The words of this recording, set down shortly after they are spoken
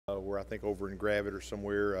where I think over in Gravette or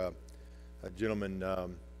somewhere, a gentleman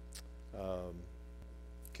um,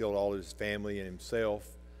 killed all his family and himself.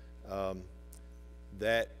 Um,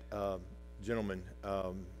 that gentleman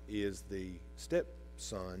is the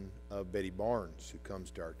stepson of Betty Barnes, who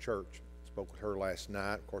comes to our church. Spoke with her last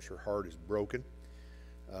night. Of course, her heart is broken.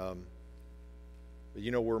 Um,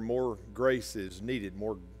 but where more grace is needed,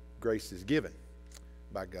 more grace is given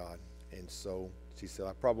by God. And so she said,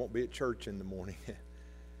 I probably won't be at church in the morning.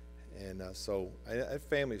 And so that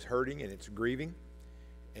family's hurting and it's grieving.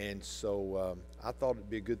 And so I thought it'd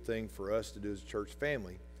be a good thing for us to do as a church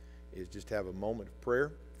family is just have a moment of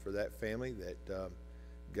prayer for that family, that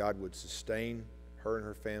God would sustain her and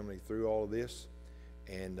her family through all of this,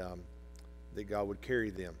 and that God would carry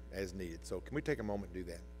them as needed. So can we take a moment and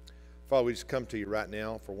do that? Father, we just come to you right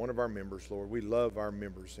now for one of our members, Lord. We love our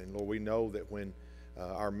members, and Lord, we know that when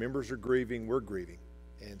our members are grieving, we're grieving.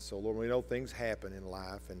 And so, Lord, we know things happen in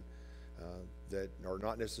life and that are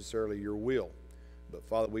not necessarily your will. But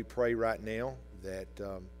Father, we pray right now that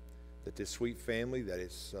that this sweet family that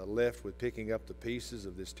is left with picking up the pieces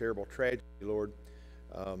of this terrible tragedy, Lord,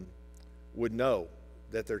 would know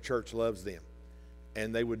that their church loves them,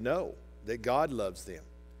 and they would know that God loves them,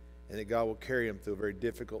 and that God will carry them through a very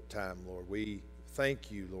difficult time, Lord. We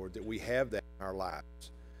thank you, Lord, that we have that in our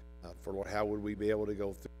lives. For, Lord, how would we be able to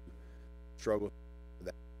go through struggle with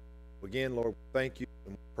that? Again, Lord, thank you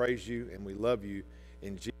and we praise you and we love you.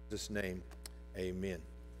 In Jesus' name, amen.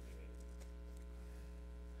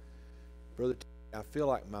 Brother, I feel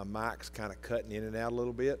like my mic's kind of cutting in and out a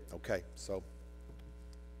little bit. Okay, so.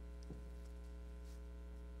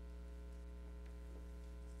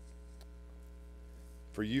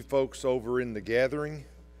 For you folks over in the gathering,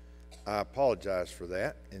 I apologize for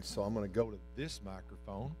that. And so I'm going to go to this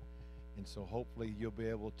microphone. And so hopefully you'll be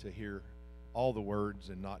able to hear all the words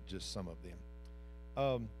and not just some of them.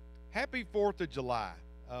 Happy 4th of July.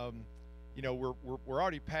 We're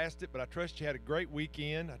already past it, but I trust you had a great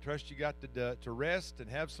weekend. I trust you got to rest and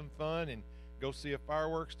have some fun and go see a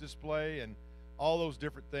fireworks display and all those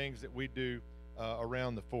different things that we do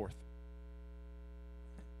around the 4th.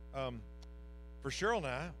 For Cheryl and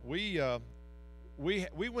I,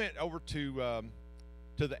 we went over to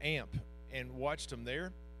the AMP and watched them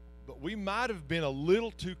there, but we might have been a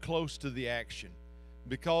little too close to the action,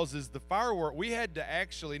 because as the firework, we had to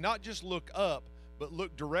actually not just look up, but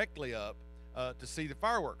look directly up to see the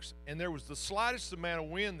fireworks. And there was the slightest amount of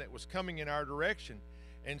wind that was coming in our direction.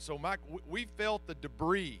 And so, Mike, we felt the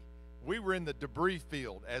debris. We were in the debris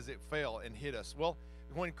field as it fell and hit us. Well,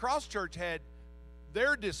 when Cross Church had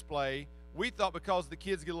their display, we thought because the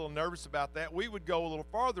kids get a little nervous about that, we would go a little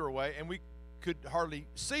farther away, and we could hardly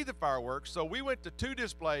see the fireworks. So we went to two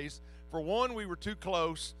displays. For one, we were too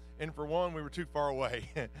close, and for one, we were too far away.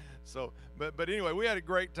 So, but anyway, we had a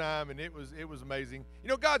great time, and it was amazing.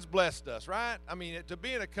 God's blessed us, right? I mean, to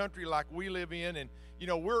be in a country like we live in, and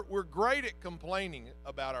we're great at complaining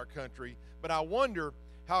about our country, but I wonder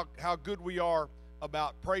how good we are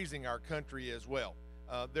about praising our country as well.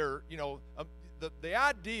 The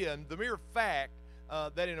idea and the mere fact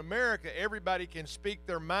that in America everybody can speak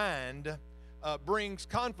their mind brings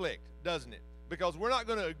conflict, doesn't it? Because we're not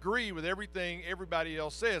going to agree with everything everybody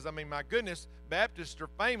else says. I mean, my goodness, Baptists are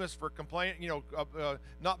famous for complaining,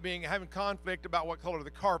 having conflict about what color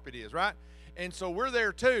the carpet is, right? And so we're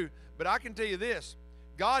there too. But I can tell you this: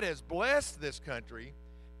 God has blessed this country,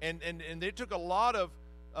 and it took a lot of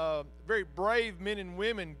very brave men and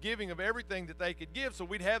women giving of everything that they could give so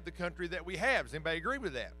we'd have the country that we have. Does anybody agree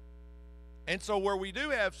with that? And so where we do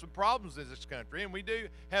have some problems in this country, and we do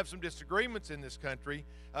have some disagreements in this country,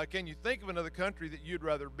 can you think of another country that you'd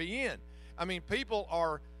rather be in? I mean,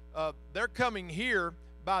 people they're coming here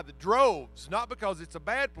by the droves, not because it's a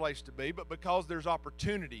bad place to be, but because there's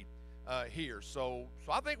opportunity here. So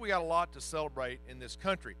I think we got a lot to celebrate in this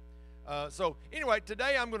country. So anyway,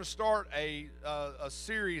 today I'm going to start a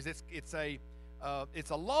series. It's a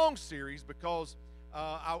long series because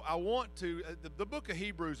I want to. The book of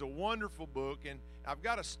Hebrews is a wonderful book, and I've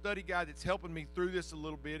got a study guide that's helping me through this a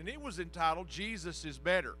little bit, and it was entitled "Jesus is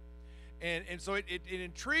Better," and so it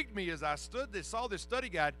intrigued me as I saw this study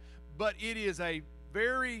guide. But it is a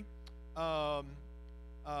very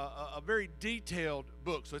detailed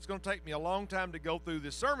book, so it's going to take me a long time to go through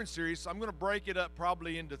this sermon series. So I'm going to break it up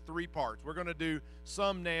probably into 3 parts. We're going to do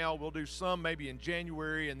some now. We'll do some maybe in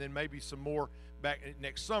January, and then maybe some more back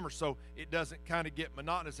next summer, so it doesn't kind of get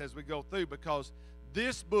monotonous as we go through, because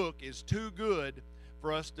this book is too good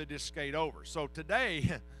for us to just skate over. So today,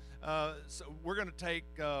 we're going to take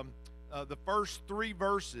the first 3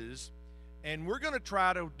 verses, and we're going to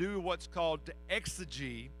try to do what's called to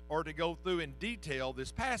exegete or to go through in detail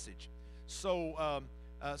this passage. So,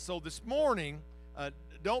 so this morning,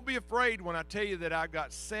 don't be afraid when I tell you that I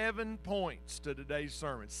got 7 points to today's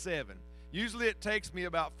sermon. 7. Usually it takes me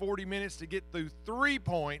about 40 minutes to get through 3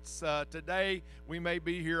 points. Today we may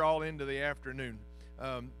be here all into the afternoon.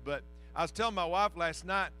 But I was telling my wife last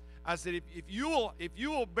night, I said, if you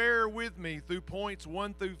will bear with me through points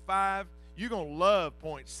 1 through 5, you're going to love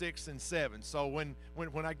points 6 and 7. So when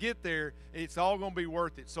I get there, it's all going to be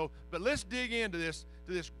worth it. So, but let's dig into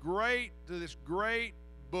this great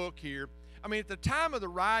book here. I mean, at the time of the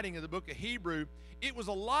writing of the book of Hebrew, it was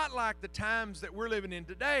a lot like the times that we're living in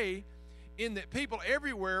today, in that people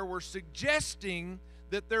everywhere were suggesting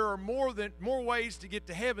that there are more ways to get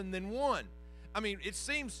to heaven than one. I mean, it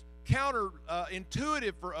seems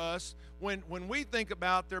counterintuitive for us when we think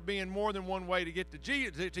about there being more than one way to get to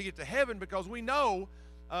get to heaven, because we know,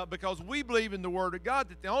 because we believe in the Word of God,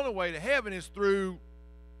 that the only way to heaven is through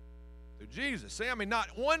Jesus. See, I mean, not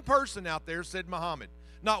one person out there said Muhammad.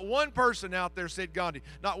 Not one person out there said Gandhi.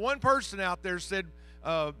 Not one person out there said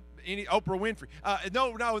any Oprah Winfrey.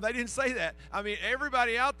 No, they didn't say that. I mean,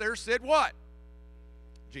 everybody out there said what?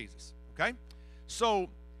 Jesus. Okay? So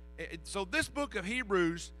this book of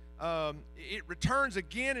Hebrews, it returns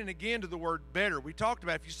again and again to the word better. We talked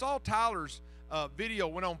about it. If you saw Tyler's video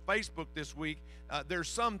went on Facebook this week, there's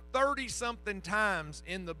some 30-something times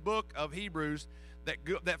in the book of Hebrews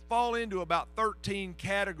that fall into about 13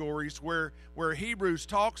 categories where Hebrews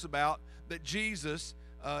talks about that Jesus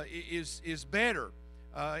is better.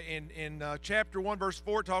 In chapter 1, verse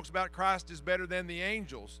 4, it talks about Christ is better than the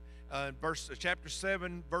angels. Chapter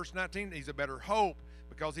 7, verse 19, he's a better hope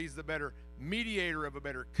because he's the better mediator of a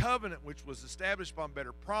better covenant, which was established upon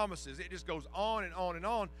better promises. It just goes on and on and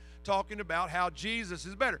on, talking about how Jesus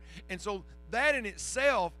is better. And so that in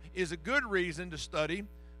itself is a good reason to study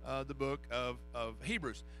the book of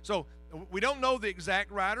Hebrews. So we don't know the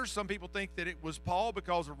exact writer. Some people think that it was Paul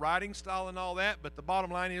because of writing style and all that, but the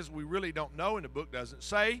bottom line is we really don't know, and the book doesn't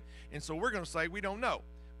say, and so we're going to say we don't know.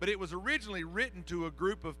 But it was originally written to a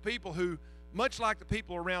group of people who, much like the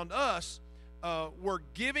people around us, were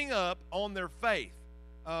giving up on their faith.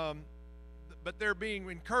 But they're being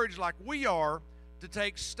encouraged, like we are, to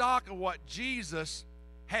take stock of what Jesus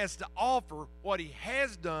has to offer, what he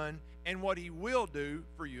has done, and what he will do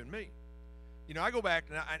for you and me. You know, I go back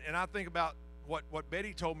and I think about what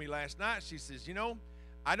Betty told me last night. She says, you know,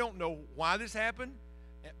 I don't know why this happened,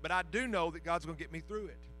 but I do know that God's going to get me through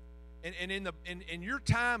it. And in your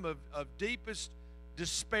time of deepest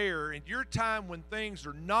despair, in your time when things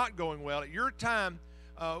are not going well, at your time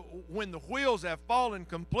when the wheels have fallen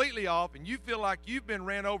completely off and you feel like you've been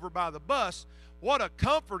ran over by the bus, what a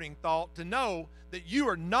comforting thought to know that you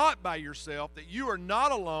are not by yourself, that you are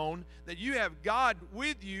not alone, that you have God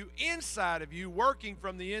with you, inside of you, working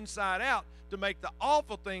from the inside out to make the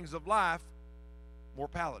awful things of life more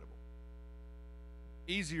palatable,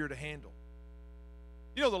 easier to handle.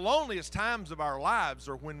 You know, the loneliest times of our lives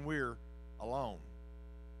are when we're alone.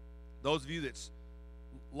 Those of you that's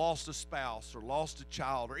lost a spouse or lost a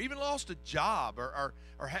child or even lost a job or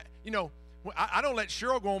you know, I don't let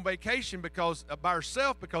Cheryl go on vacation because by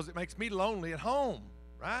herself because it makes me lonely at home,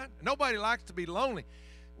 right? Nobody likes to be lonely.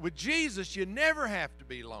 With Jesus, you never have to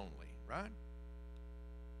be lonely, right?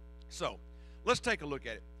 So, let's take a look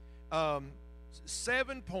at it.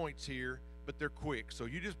 7 points here, but they're quick. So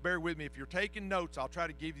you just bear with me. If you're taking notes, I'll try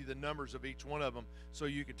to give you the numbers of each one of them so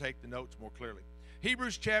you can take the notes more clearly.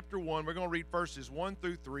 Hebrews chapter 1, we're going to read verses 1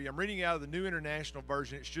 through 3. I'm reading out of the New International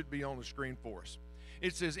Version. It should be on the screen for us.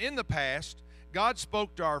 It says, in the past, God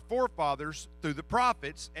spoke to our forefathers through the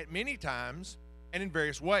prophets at many times and in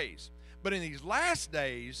various ways. But in these last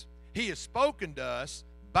days, he has spoken to us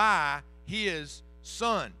by his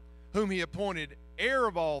Son, whom he appointed heir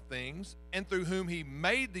of all things, and through whom he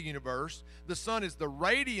made the universe. The Son is the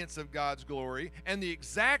radiance of God's glory and the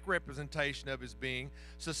exact representation of his being,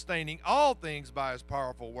 sustaining all things by his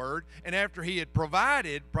powerful word. And after he had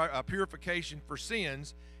provided purification for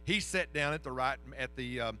sins, he sat down at the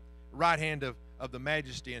right hand of the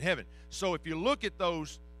majesty in heaven. So if you look at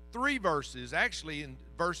those 3 verses, actually in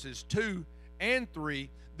verses 2 and 3,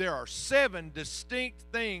 there are 7 distinct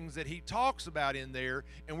things that he talks about in there,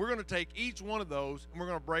 and we're going to take each one of those and we're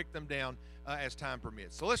going to break them down as time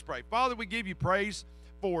permits. So let's pray. Father, we give you praise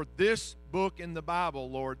for this book in the Bible,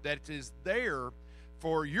 Lord, that is there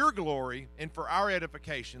for your glory and for our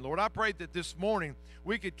edification. Lord, I pray that this morning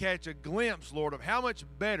we could catch a glimpse, Lord, of how much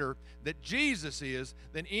better that Jesus is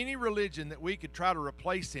than any religion that we could try to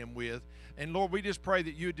replace him with. And Lord, we just pray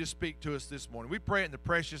that you would just speak to us this morning. We pray it in the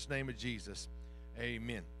precious name of Jesus.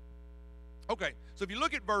 Amen. Okay, so if you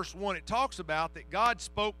look at verse 1, it talks about that God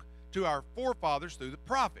spoke to our forefathers through the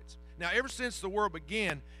prophets. Now, ever since the world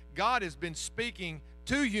began, God has been speaking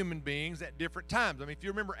to human beings at different times. I mean, if you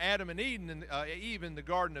remember Adam and Eve in the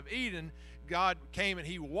Garden of Eden, God came and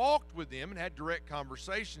he walked with them and had direct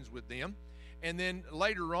conversations with them. And then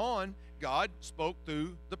later on, God spoke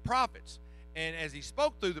through the prophets. And as he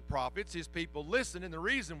spoke through the prophets, his people listened. And the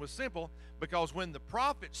reason was simple, because when the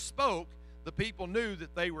prophets spoke, the people knew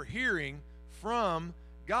that they were hearing from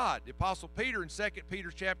God. The Apostle Peter in 2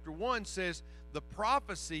 Peter chapter 1 says, the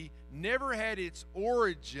prophecy never had its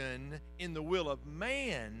origin in the will of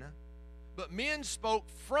man, but men spoke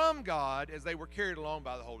from God as they were carried along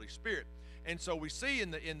by the Holy Spirit. And so we see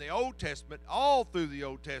in the Old Testament, all through the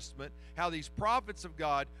Old Testament, how these prophets of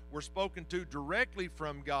God were spoken to directly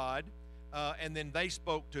from God, and then they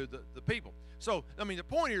spoke to the people. So, I mean, the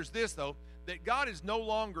point here is this, though, that God is no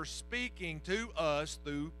longer speaking to us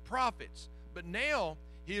through prophets. But now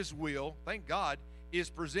his will, thank God, is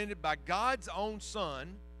presented by God's own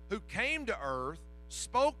Son, who came to earth,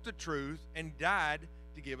 spoke the truth, and died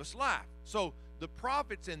to give us life. So the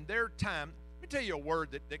prophets in their time, let me tell you a word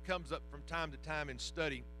that comes up from time to time in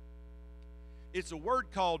study. It's a word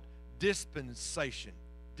called dispensation.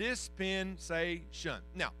 Dispensation.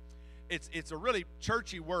 Now, it's a really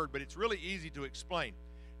churchy word, but it's really easy to explain.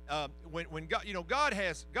 When God,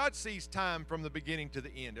 God sees time from the beginning to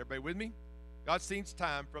the end. Everybody with me? God sees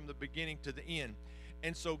time from the beginning to the end.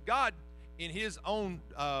 And so God, in his own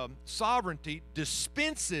sovereignty,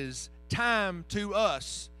 dispenses time to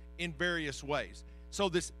us in various ways. So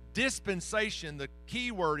this dispensation, the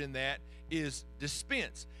key word in that is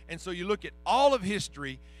dispense. And so you look at all of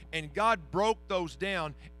history, and God broke those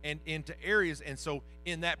down and into areas. And so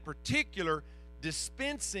in that particular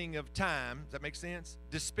dispensing of time, does that make sense?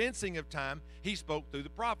 Dispensing of time, he spoke through the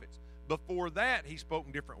prophets. Before that, he spoke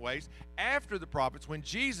in different ways. After the prophets, when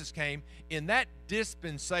Jesus came, in that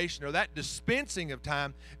dispensation or that dispensing of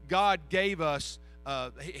time, God gave us,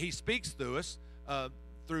 he speaks through us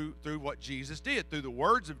through what Jesus did, through the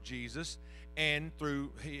words of Jesus and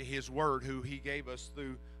through his word, who he gave us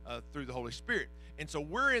through the Holy Spirit. And so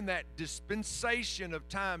we're in that dispensation of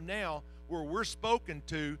time now where we're spoken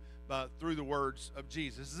to through the words of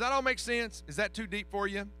Jesus. Does that all make sense? Is that too deep for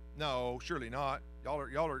you? No, surely not.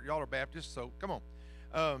 Y'all are Baptists, so come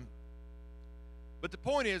on. But the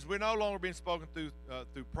point is, we're no longer being spoken through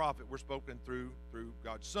prophet. We're spoken through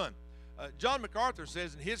God's Son. John MacArthur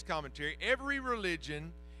says in his commentary, every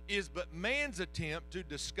religion is but man's attempt to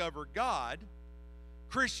discover God.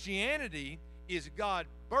 Christianity is God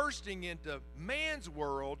bursting into man's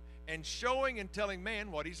world and showing and telling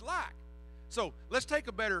man what he's like. So let's take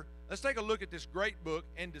a look at this great book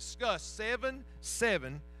and discuss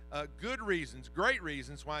seven good reasons, great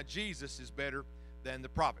reasons why Jesus is better than the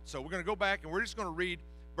prophet. So we're going to go back and we're just going to read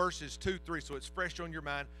verses 2, 3, so it's fresh on your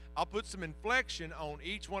mind. I'll put some inflection on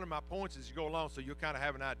each one of my points as you go along, so you'll kind of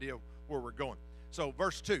have an idea of where we're going. So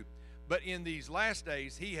verse 2, but in these last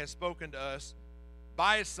days he has spoken to us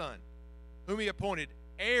by his Son, whom he appointed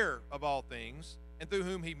heir of all things, and through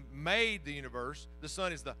whom he made the universe. The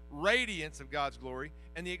Son is the radiance of God's glory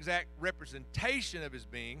and the exact representation of his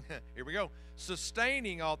being. Here we go.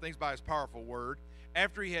 Sustaining all things by his powerful word.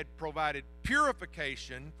 After he had provided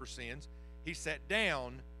purification for sins, he sat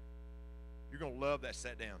down. You're going to love that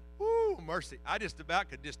sat down. Woo, mercy. I just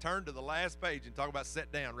about could just turn to the last page and talk about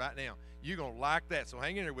sat down right now. You're going to like that, so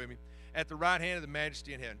hang in there with me. At the right hand of the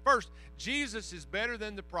majesty in heaven. First, Jesus is better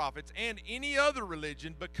than the prophets and any other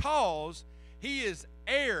religion because he is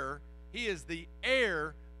heir. He is the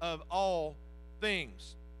heir of all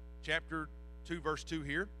things. Chapter 2, verse 2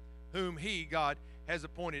 here. Whom he, God, has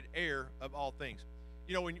appointed heir of all things.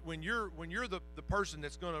 You know, when you're the person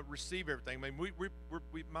that's going to receive everything. I mean,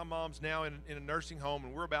 my mom's now in a nursing home,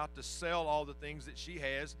 and we're about to sell all the things that she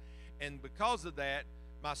has, and because of that,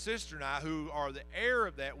 my sister and I, who are the heir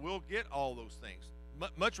of that, will get all those things.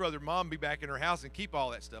 Much rather mom be back in her house and keep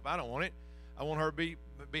all that stuff. I don't want it. I want her to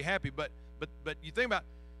be happy. But you think about,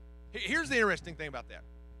 here's the interesting thing about that.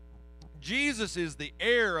 Jesus is the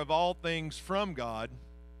heir of all things from God,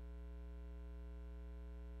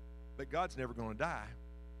 but God's never going to die,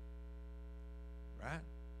 right?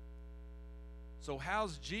 So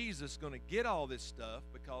how's Jesus going to get all this stuff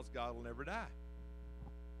because God will never die?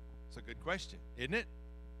 It's a good question, isn't it?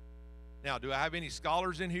 Now, do I have any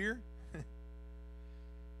scholars in here?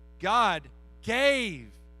 God gave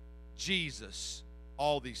Jesus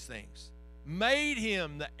all these things, made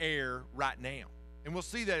him the heir right now. And we'll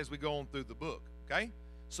see that as we go on through the book, okay?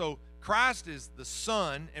 So Christ is the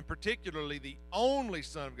Son, and particularly the only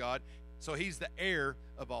Son of God, so he's the heir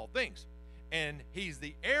of all things. And he's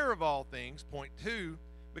the heir of all things, point 2,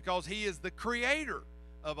 because he is the creator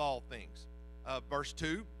of all things. Verse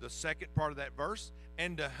 2, the second part of that verse,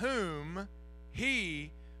 and to whom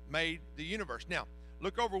he made the universe. Now,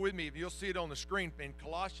 look over with me, if you'll see it on the screen, in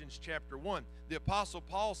Colossians chapter 1. The Apostle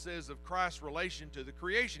Paul says of Christ's relation to the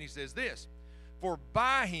creation, he says this, for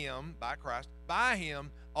by him, by Christ, by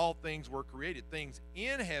him all things were created, things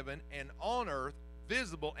in heaven and on earth,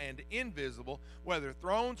 visible and invisible, whether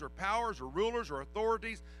thrones or powers or rulers or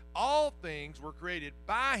authorities, all things were created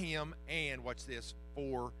by him and, watch this,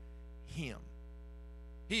 for him.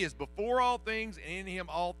 He is before all things, and in him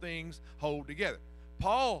all things hold together.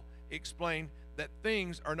 Paul explained that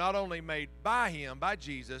things are not only made by him, by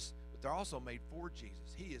Jesus, but they're also made for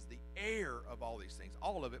Jesus. He is the heir of all these things.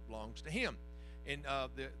 All of it belongs to him. In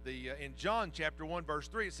John chapter 1, verse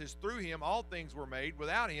 3, it says, through him all things were made.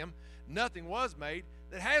 Without him, nothing was made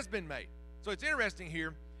that has been made. So it's interesting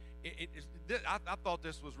here. I thought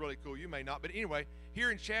this was really cool. You may not. But anyway, here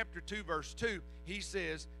in chapter 2, verse 2, he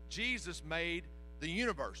says, Jesus made the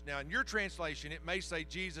universe. Now, in your translation, it may say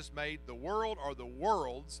Jesus made the world or the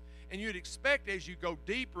worlds. And you'd expect, as you go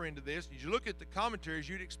deeper into this, as you look at the commentaries,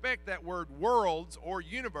 you'd expect that word worlds or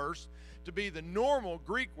universe to be the normal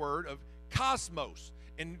Greek word of cosmos.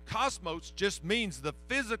 And cosmos just means the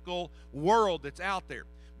physical world that's out there.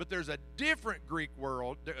 But there's a different Greek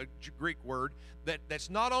word that's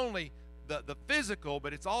not only the physical,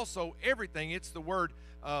 but it's also everything. It's the word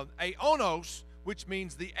aeonos, which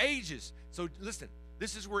means the ages. So listen,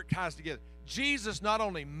 this is where it ties together. Jesus not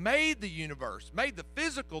only made the universe, made the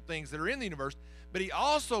physical things that are in the universe, but he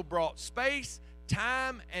also brought space,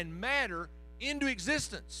 time, and matter into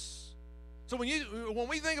existence. So when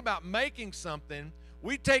we think about making something,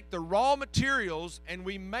 we take the raw materials and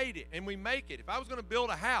we made it, and we make it. If I was going to build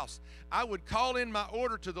a house, I would call in my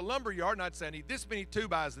order to the lumber yard, and I'd say, I need this many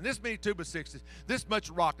 2x and this many 2x6s, this much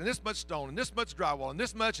rock and this much stone and this much drywall and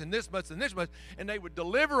this much and this much and this much, and they would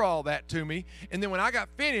deliver all that to me. And then when I got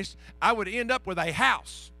finished, I would end up with a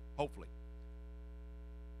house, hopefully.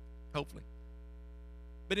 Hopefully.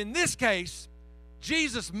 But in this case,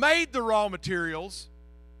 Jesus made the raw materials,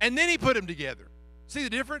 and then he put them together. See the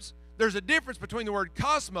difference? There's a difference between the word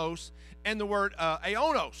cosmos and the word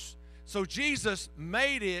aeonos. So Jesus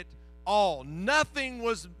made it all. Nothing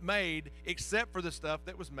was made except for the stuff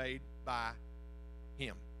that was made by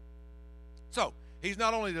him. So he's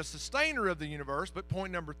not only the sustainer of the universe, but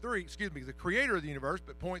the creator of the universe,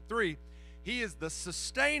 but point 3, he is the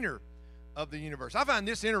sustainer of the universe. I find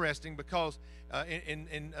this interesting because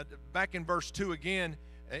back in verse 2 again,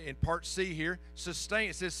 in part C here, it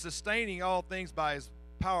says sustaining all things by his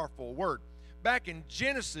powerful word. Back in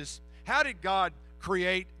Genesis, how did God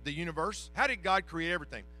create the universe? How did God create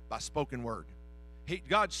everything? By spoken word.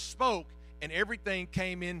 God spoke and everything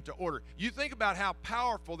came into order. You think about how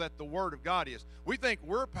powerful that the word of God is. We think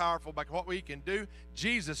we're powerful by what we can do.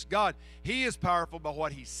 Jesus, God, he is powerful by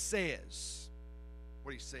what he says.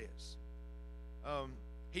 What he says.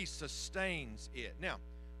 He sustains it. Now,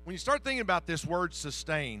 when you start thinking about this word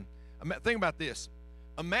sustain, think about this.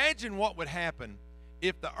 Imagine what would happen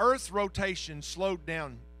if the Earth's rotation slowed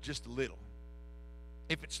down just a little.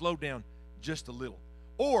 If it slowed down just a little.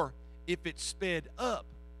 Or if it sped up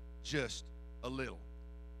just a little.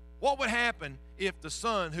 What would happen if the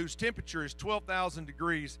sun, whose temperature is 12,000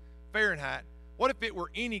 degrees Fahrenheit, what if it were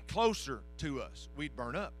any closer to us? We'd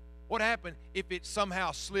burn up. What happened if it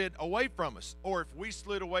somehow slid away from us? Or if we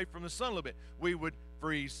slid away from the sun a little bit? We would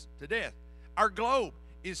freeze to death. Our globe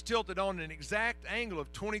is tilted on an exact angle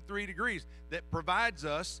of 23 degrees that provides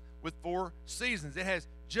us with 4 seasons. It has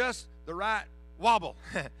just the right wobble.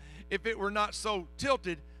 If it were not so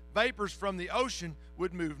tilted, vapors from the ocean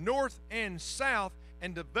would move north and south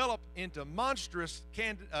and develop into monstrous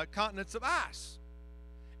continents of ice.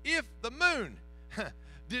 If the moon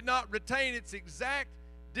did not retain its exact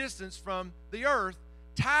distance from the earth,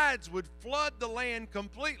 tides would flood the land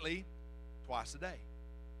completely twice a day.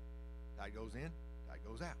 Tide goes in, tide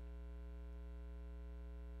goes out.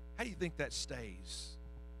 How do you think that stays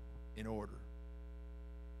in order?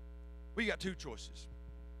 We got 2 choices.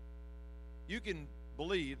 You can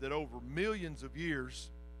believe that over millions of years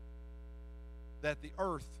that the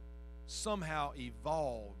earth somehow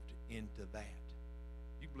evolved into that.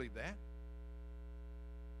 You believe that?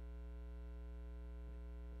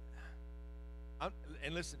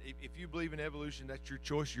 And listen, if you believe in evolution, that's your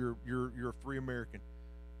choice. You're a free American.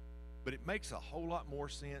 But it makes a whole lot more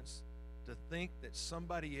sense to think that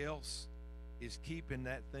somebody else is keeping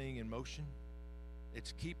that thing in motion.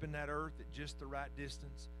 It's keeping that earth at just the right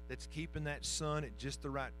distance. That's keeping that sun at just the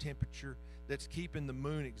right temperature. That's keeping the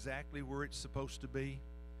moon exactly where it's supposed to be.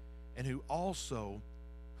 and who also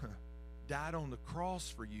died on the cross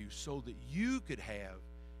for you so that you could have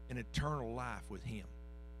an eternal life with him.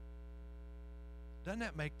 Doesn't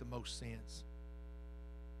that make the most sense?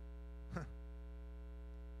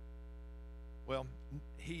 Well,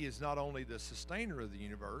 he is not only the sustainer of the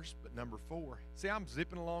universe, but number 4. See, I'm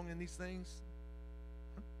zipping along in these things.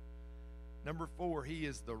 Number 4, he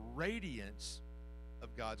is the radiance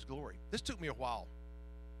of God's glory. This took me a while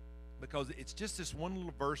because it's just this one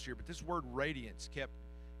little verse here, but this word radiance kept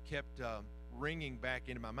ringing back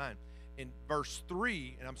into my mind. In verse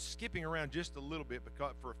 3, and I'm skipping around just a little bit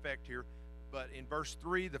because for effect here, but in verse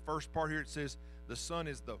 3, the first part here, it says, the sun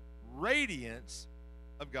is the radiance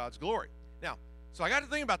of God's glory. Now, so I got to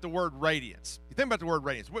think about the word radiance. You think about the word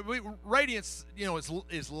radiance. Radiance,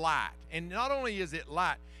 is light. And not only is it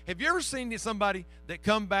light, have you ever seen somebody that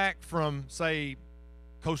come back from, say,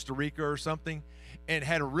 Costa Rica or something and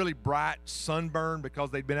had a really bright sunburn because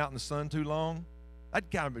they'd been out in the sun too long? That'd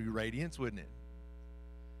kind of be radiance, wouldn't it?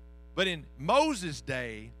 But in Moses'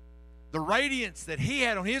 day, the radiance that he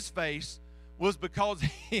had on his face was because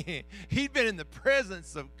he'd been in the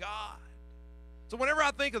presence of God. So whenever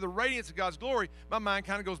I think of the radiance of God's glory, my mind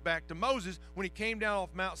kind of goes back to Moses when he came down off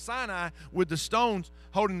Mount Sinai with the stones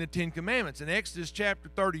holding the 10 Commandments. In Exodus chapter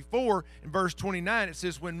 34 and verse 29, it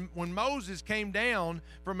says, when Moses came down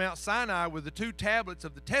from Mount Sinai with the 2 tablets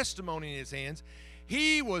of the testimony in his hands,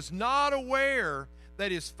 he was not aware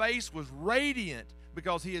that his face was radiant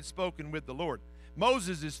because he had spoken with the Lord.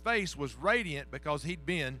 Moses' face was radiant because he'd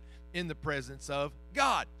been in the presence of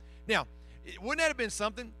God. Now, wouldn't that have been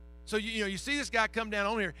something? So you see this guy come down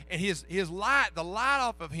on here, and his light, the light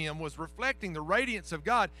off of him was reflecting the radiance of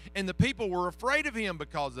God, and the people were afraid of him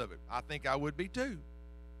because of it. I think I would be too.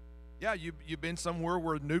 Yeah, you've been somewhere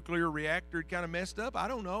where a nuclear reactor had kind of messed up. I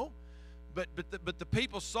don't know, but the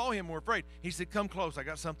people saw him and were afraid. He said, "Come close. I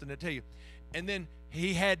got something to tell you." And then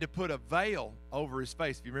he had to put a veil over his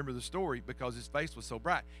face. If you remember the story, because his face was so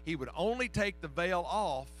bright, he would only take the veil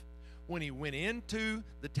off when he went into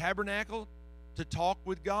the tabernacle to talk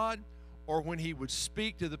with God, or when he would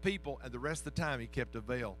speak to the people, and the rest of the time he kept a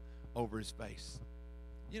veil over his face.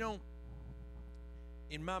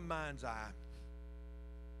 In my mind's eye,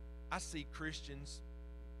 I see Christians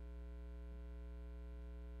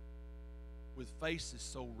with faces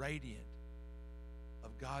so radiant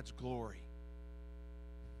of God's glory,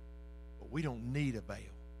 but we don't need a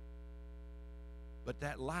veil. But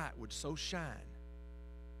that light would so shine,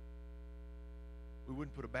 we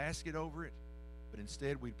wouldn't put a basket over it, but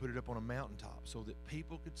instead we'd put it up on a mountaintop so that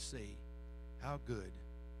people could see how good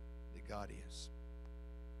that God is.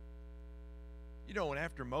 And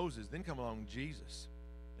after Moses, then come along Jesus.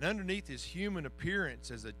 And underneath his human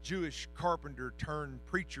appearance as a Jewish carpenter turned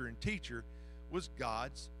preacher and teacher was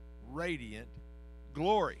God's radiant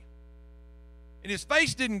glory. And his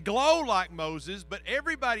face didn't glow like Moses, but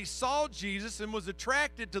everybody saw Jesus and was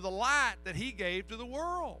attracted to the light that he gave to the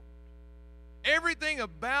world. Everything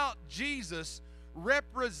about Jesus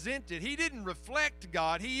represented, he didn't reflect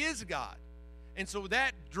God, he is God. And so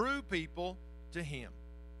that drew people to him.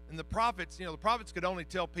 And the prophets could only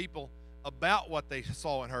tell people about what they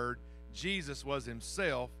saw and heard. Jesus was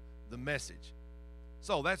himself the message.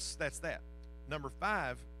 So that's that. Number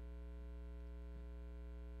 5,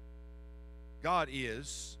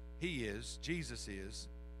 Jesus is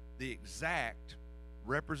the exact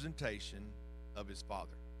representation of his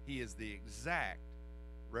Father. He is the exact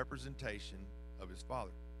representation of his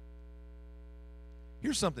Father.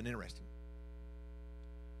 Here's something interesting.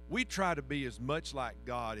 We try to be as much like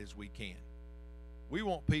God as we can. We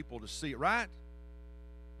want people to see it, right?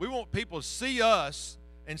 We want people to see us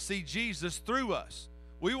and see Jesus through us.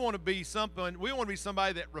 We want to be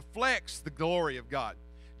somebody that reflects the glory of God.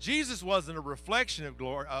 Jesus wasn't a reflection of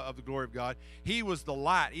the glory of God. He was the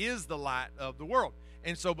light, is the light of the world.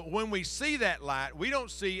 And so, but when we see that light, we don't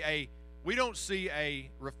see a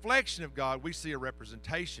reflection of God, we see a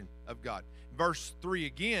representation of God. Verse 3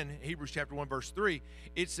 again, Hebrews chapter 1, verse 3,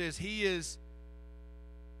 it says he is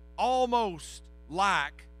almost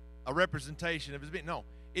like a representation of his being. No,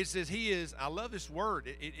 it says he is, I love this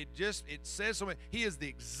word, it says so much. He is the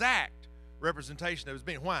exact representation of his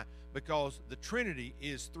being. Why? Because the Trinity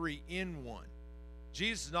is 3 in 1.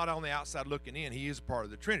 Jesus is not on the outside looking in, he is a part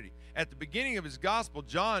of the Trinity. At the beginning of his gospel,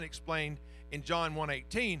 John explained in John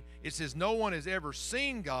 1:18, it says, no one has ever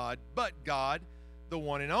seen God, but God, the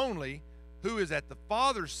one and only, who is at the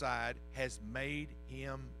Father's side, has made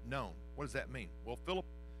him known. What does that mean? Well, Philip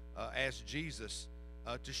asked Jesus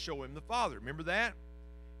to show him the Father. Remember that?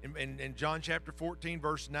 In John chapter 14,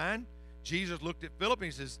 verse 9, Jesus looked at Philip and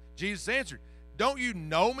he says, Jesus answered, don't you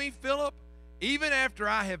know me, Philip? even after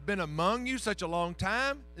I have been among you such a long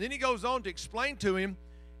time. And then he goes on to explain to him,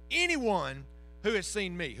 anyone who has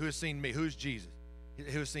seen me, who is Jesus,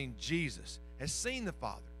 who has seen Jesus, has seen the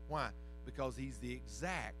Father. Why? Because he's the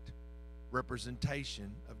exact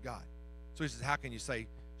representation of God. So he says, how can you say,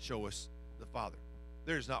 show us the Father?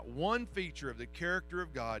 There's not one feature of the character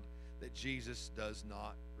of God that Jesus does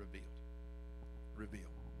not reveal.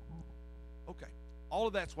 Okay. All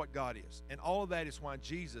of that's what God is. And all of that is why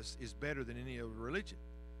Jesus is better than any other religion.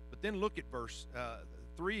 But then look at verse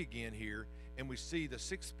 3 again here, and we see the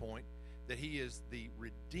 6th point, that he is the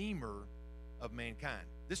Redeemer of mankind.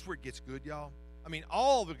 This is where it gets good, y'all. I mean,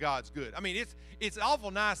 all the God's good. I mean, it's awful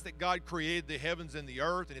nice that God created the heavens and the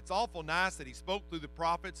earth, and it's awful nice that he spoke through the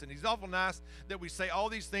prophets, and it's awful nice that we say all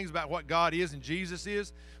these things about what God is and Jesus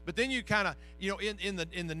is. But then you kind of,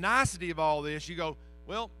 in the nicety of all this, you go,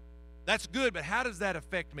 well, that's good, but how does that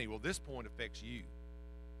affect me? Well, this point affects you.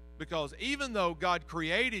 Because even though God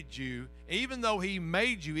created you, even though he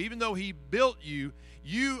made you, even though he built you,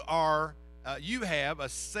 you have a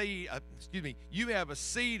seed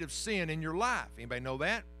of sin in your life. Anybody know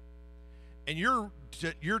that? And your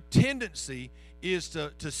tendency is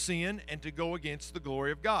to sin and to go against the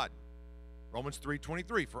glory of God. Romans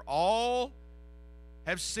 3:23, for all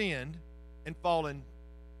have sinned and fallen.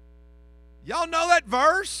 Y'all know that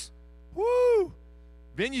verse? Woo!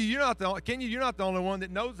 Vinny, you're not the only one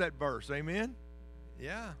that knows that verse. Amen?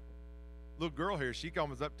 Yeah. Little girl here, she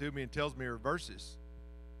comes up to me and tells me her verses.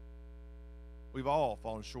 We've all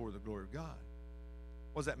fallen short of the glory of God.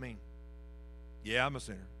 What does that mean? Yeah, I'm a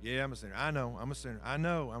sinner. Yeah, I'm a sinner. I know, I'm a sinner. I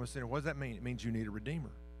know, I'm a sinner. What does that mean? It means you need a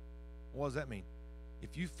Redeemer. What does that mean?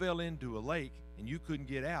 If you fell into a lake and you couldn't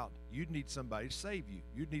get out, you'd need somebody to save you.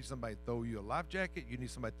 You'd need somebody to throw you a life jacket. You'd need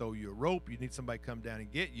somebody to throw you a rope. You'd need somebody to come down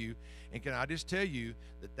and get you. And can I just tell you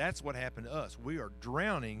that that's what happened to us? We are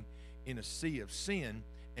drowning in a sea of sin,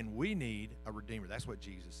 and we need a Redeemer. That's what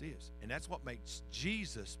Jesus is. And that's what makes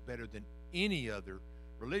Jesus better than any other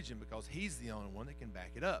religion, because he's the only one that can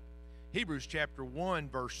back it up. Hebrews chapter 1,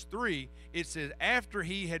 verse 3, it says, after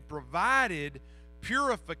he had provided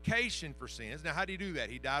purification for sins. Now, how did he do that?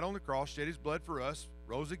 He died on the cross, shed his blood for us,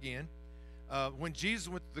 rose again. When Jesus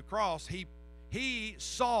went to the cross, he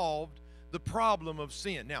solved the problem of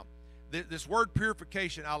sin. Now, this word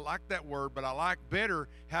purification, I like that word, but I like better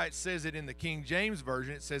how it says it in the King James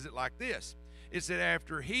Version. It says it like this. It said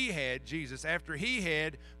after he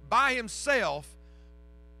had by himself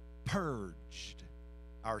purged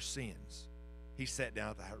our sins, he sat down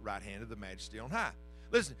at the right hand of the Majesty on high.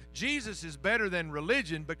 Listen, Jesus is better than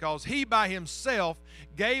religion because he by himself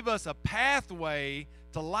gave us a pathway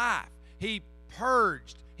to life. He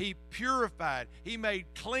purged, he purified, he made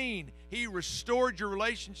clean, he restored your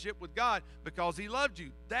relationship with God because he loved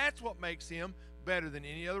you. That's what makes him better than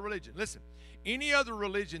any other religion. Listen, any other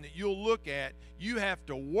religion that you'll look at, you have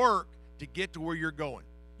to work to get to where you're going.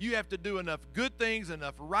 You have to do enough good things,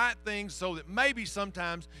 enough right things, so that maybe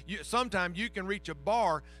sometime you can reach a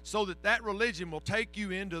bar so that religion will take you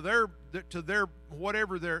into their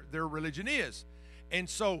whatever their religion is. And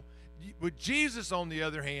so with Jesus, on the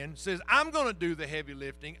other hand, says, I'm going to do the heavy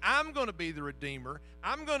lifting. I'm going to be the Redeemer.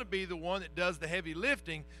 I'm going to be the one that does the heavy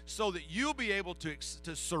lifting so that you'll be able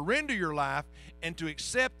to surrender your life and to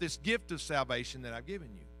accept this gift of salvation that I've given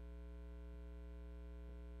you.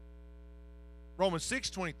 Romans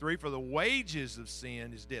 6:23, for the wages of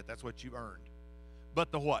sin is death. That's what you've earned.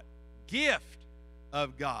 But the what? Gift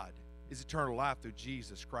of God is eternal life through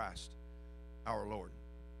Jesus Christ our Lord.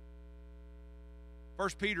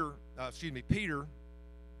 Peter, I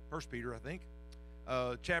think,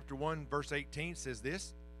 chapter 1, verse 18 says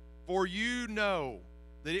this, for you know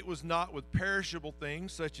that it was not with perishable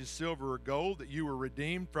things such as silver or gold that you were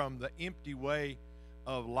redeemed from the empty way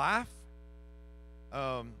of life,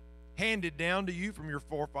 handed down to you from your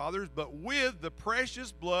forefathers, but with the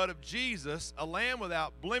precious blood of Jesus, a lamb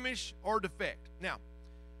without blemish or defect. Now,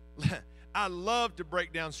 I love to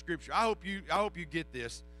break down Scripture. I hope you get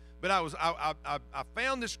this. But I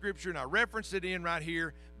found this Scripture and I referenced it in right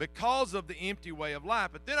here because of the empty way of life.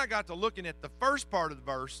 But then I got to looking at the first part of the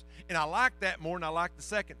verse, and I like that more than I like the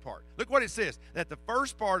second part. Look what it says. That the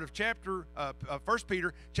first part of 1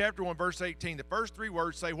 Peter chapter 1, verse 18, the first three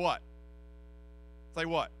words say what? Say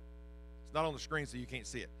what? It's not on the screen, so you can't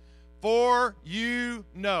see it. For you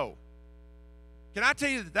know. Can I tell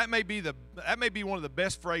you that may be one of the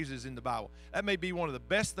best phrases in the Bible. That may be one of the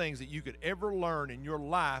best things that you could ever learn in your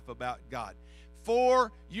life about God.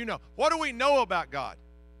 For you know. What do we know about God?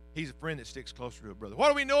 He's a friend that sticks closer to a brother. What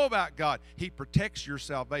do we know about God? He protects your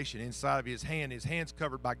salvation inside of His hand. His hand's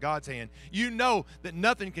covered by God's hand. You know that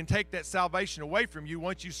nothing can take that salvation away from you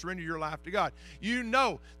once you surrender your life to God. You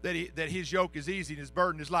know that His yoke is easy and His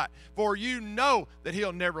burden is light. For you know that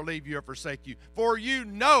He'll never leave you or forsake you. For you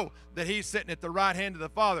know that He's sitting at the right hand of the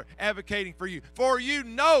Father advocating for you. For you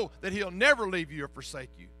know that He'll never leave you or forsake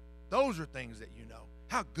you. Those are things that you know.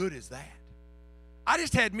 How good is that? I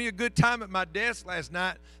just had me a good time at my desk last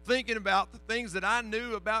night thinking about the things that I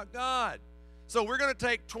knew about God. So we're going to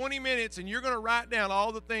take 20 minutes and you're going to write down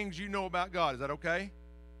all the things you know about God. Is that okay?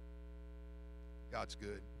 God's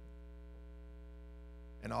good.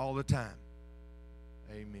 And all the time.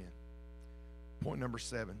 Amen. Point number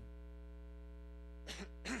 7.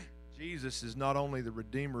 Jesus is not only the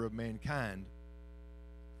Redeemer of mankind,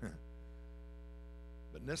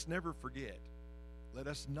 but let's never forget, let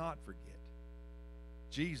us not forget,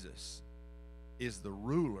 Jesus is the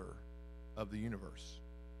ruler of the universe.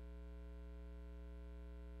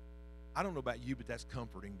 I don't know about you, but that's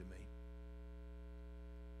comforting to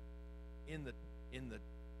me. In the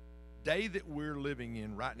day that we're living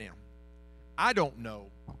in right now, I don't know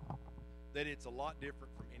that it's a lot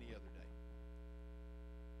different from any other day.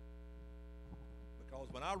 Because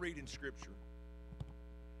when I read in Scripture,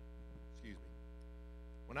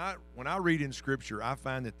 when I read in Scripture, I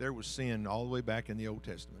find that there was sin all the way back in the Old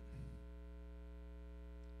Testament.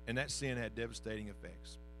 And that sin had devastating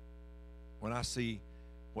effects. When I see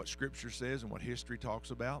what Scripture says and what history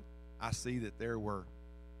talks about, I see that there were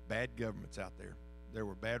bad governments out there. There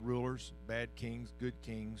were bad rulers, bad kings,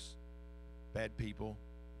 bad people,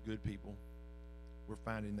 good people. We're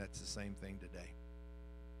finding that's the same thing today.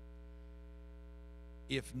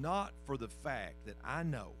 If not for the fact that I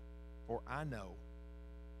know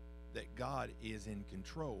that God is in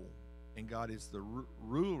control and God is the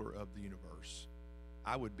ruler of the universe,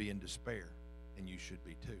 I would be in despair, and you should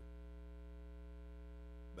be too.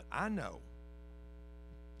 But I know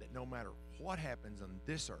that no matter what happens on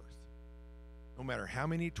this earth, no matter how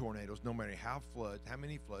many tornadoes, no matter how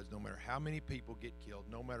many floods, no matter how many people get killed,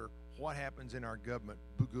 no matter what happens in our government,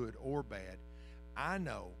 good or bad, I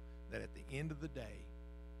know that at the end of the day,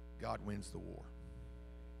 God wins the war.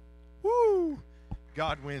 Woo!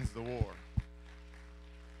 God wins the war.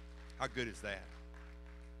 How good is that?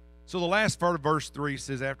 So the last part of verse 3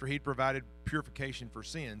 says, after He'd provided purification for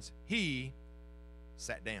sins, He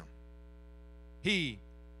sat down. He,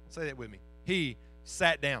 say that with me. He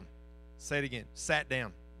sat down. Say it again. Sat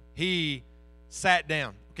down. He sat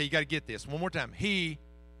down. Okay, you got to get this. One more time.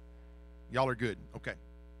 Y'all are good. Okay.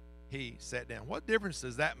 He sat down. What difference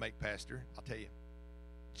does that make, Pastor? I'll tell you.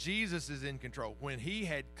 Jesus is in control. When He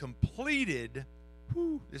had completed,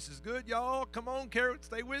 this is good, y'all. Come on, Carrot,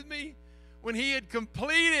 stay with me. When He had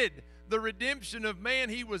completed the redemption of man,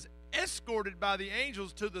 He was escorted by the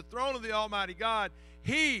angels to the throne of the Almighty God.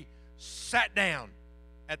 He sat down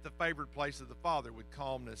at the favored place of the Father with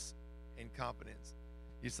calmness and confidence.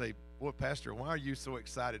 You say, boy, Pastor, why are you so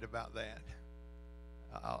excited about that?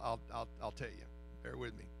 I'll tell you. Bear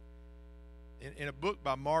with me. In a book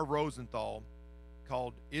by Marv Rosenthal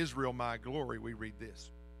called Israel, My Glory, we read this.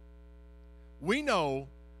 We know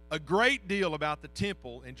a great deal about the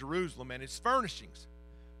temple in Jerusalem and its furnishings,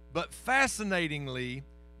 but fascinatingly,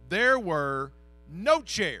 there were no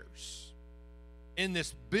chairs in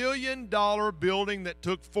this billion-dollar building that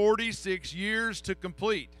took 46 years to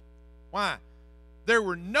complete. Why? There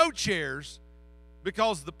were no chairs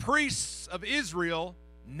because the priests of Israel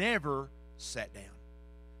never sat down.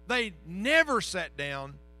 They never sat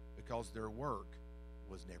down because their work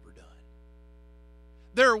was never done.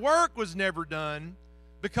 Their work was never done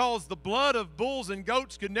because the blood of bulls and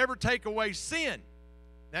goats could never take away sin.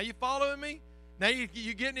 Now you following me? Now you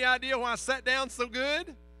getting the idea why I sat down so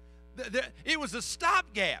good? It was a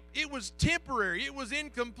stopgap. It was temporary. It was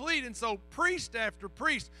incomplete. And so priest after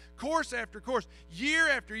priest, course after course, year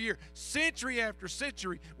after year, century after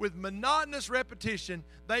century, with monotonous repetition,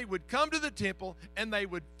 they would come to the temple and they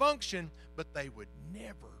would function, but they would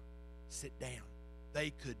never sit down.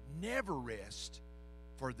 They could never rest,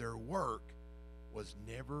 for their work was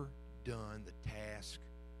never done. The task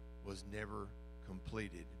was never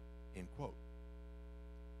completed, end quote.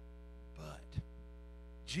 But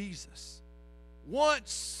Jesus,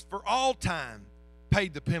 once for all time,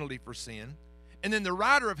 paid the penalty for sin. And then the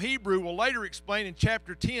writer of Hebrew will later explain in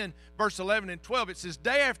chapter 10, verse 11 and 12, it says,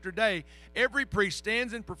 day after day, every priest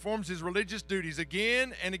stands and performs his religious duties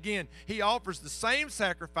again and again. He offers the same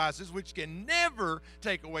sacrifices which can never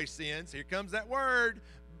take away sins. Here comes that word.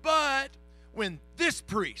 But when this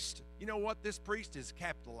priest, you know what? This priest is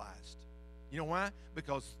capitalized. You know why?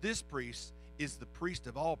 Because this priest is the priest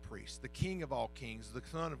of all priests, the King of all kings, the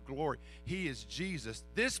Son of glory. He is Jesus.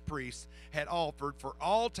 This priest had offered for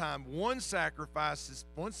all time one sacrifice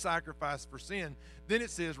for sin. Then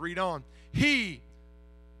it says, read on,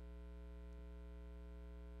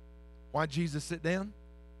 why did Jesus sit down?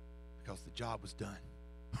 Because the job was done.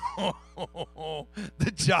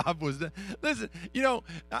 The job was done. Listen, you know,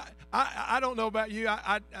 I don't know about you.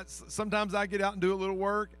 Sometimes I get out and do a little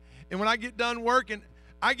work, and when I get done working,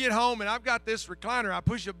 I get home and I've got this recliner. I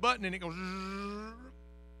push a button and it goes,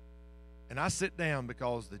 and I sit down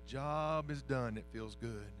because the job is done. It feels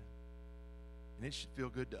good, and it should feel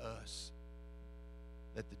good to us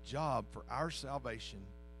that the job for our salvation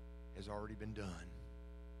has already been done.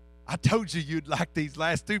 I told you you'd like these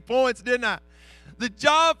last 2 points, didn't I? The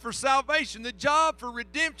job for salvation, the job for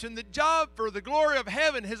redemption, the job for the glory of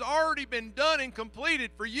heaven has already been done and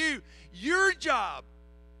completed for you. Your job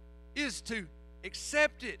is to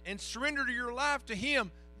accept it and surrender to your life to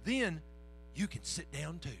Him. Then you can sit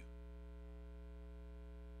down too.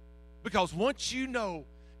 Because once you know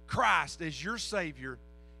Christ as your Savior,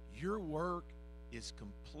 your work is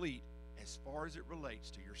complete as far as it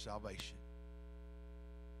relates to your salvation.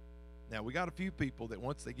 Now, we got a few people that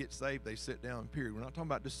once they get saved, they sit down, period. We're not talking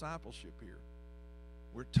about discipleship here.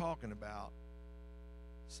 We're talking about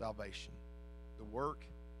salvation. The work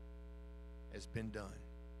has been done.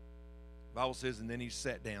 The Bible says, and then he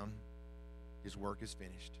sat down, his work is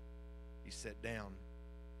finished. He sat down,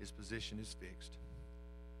 his position is fixed.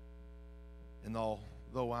 And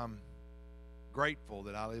though I'm grateful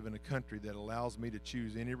that I live in a country that allows me to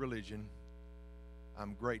choose any religion,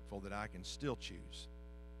 I'm grateful that I can still choose.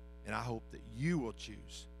 And I hope that you will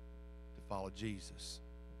choose to follow Jesus.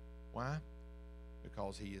 Why?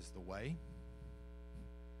 Because He is the way,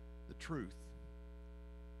 the truth,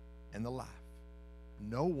 and the life.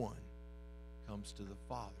 No one comes to the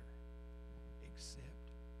Father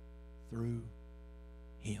except through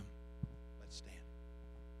Him. Let's stand.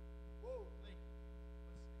 Woo, thank you.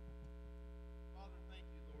 Father, thank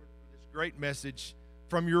you, Lord, for this great message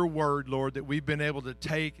from your word, Lord, that we've been able to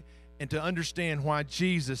take and to understand why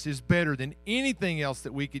Jesus is better than anything else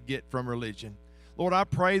that we could get from religion. Lord, I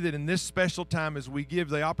pray that in this special time as we give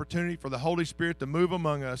the opportunity for the Holy Spirit to move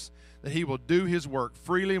among us, that He will do His work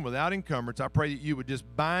freely and without encumbrance. I pray that you would just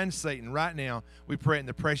bind Satan right now. We pray it in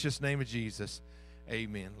the precious name of Jesus.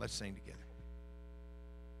 Amen. Let's sing together.